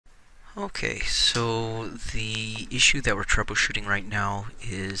Okay, so the issue that we're troubleshooting right now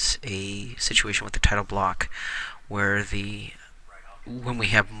is a situation with the title block where when we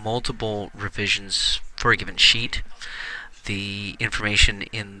have multiple revisions for a given sheet, the information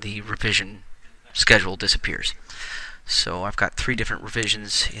in the revision schedule disappears. So I've got 3 different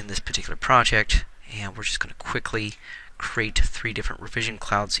revisions in this particular project, and we're just going to quickly create 3 different revision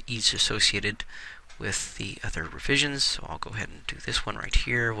clouds, each associated with the other revisions. So I'll go ahead and do this one right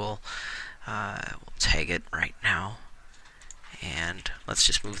here. We'll tag it right now, and let's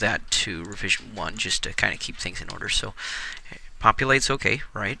just move that to revision 1 just to kind of keep things in order. So it populates okay,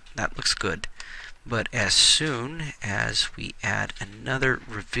 right? That looks good. But as soon as we add another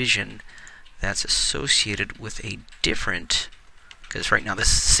revision that's associated with a different, because right now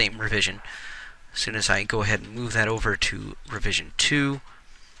this is the same revision, as soon as I go ahead and move that over to revision 2,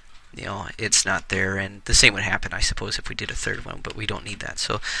 it's not there, and the same would happen, I suppose, if we did a third one, but we don't need that.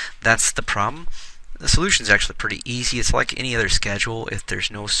 So that's the problem. The solution is actually pretty easy. It's like any other schedule. If there's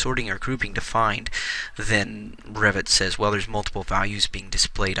no sorting or grouping defined, then Revit says, well, there's multiple values being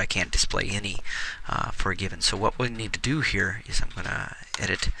displayed. I can't display any for a given. So what we need to do here is I'm going to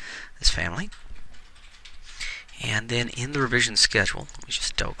edit this family. And then in the revision schedule, let me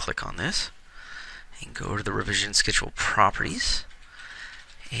just double click on this and go to the revision schedule properties.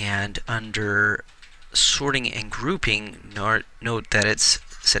 And under sorting and grouping, note that it's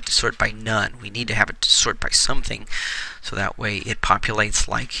set to sort by none. We need to have it to sort by something, so that way it populates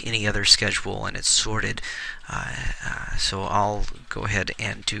like any other schedule and it's sorted. So I'll go ahead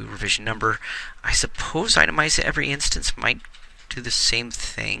and do revision number. I suppose itemize every instance might do the same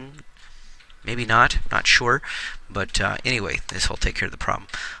thing. Maybe not sure. But anyway, this will take care of the problem.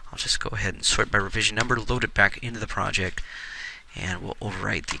 I'll just go ahead and sort by revision number, load it back into the project, and we'll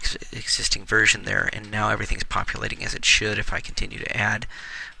overwrite the existing version there, and now everything's populating as it should. If I continue to add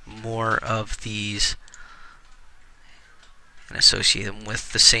more of these and associate them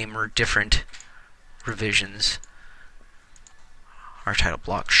with the same or different revisions, our title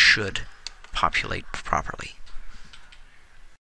block should populate properly.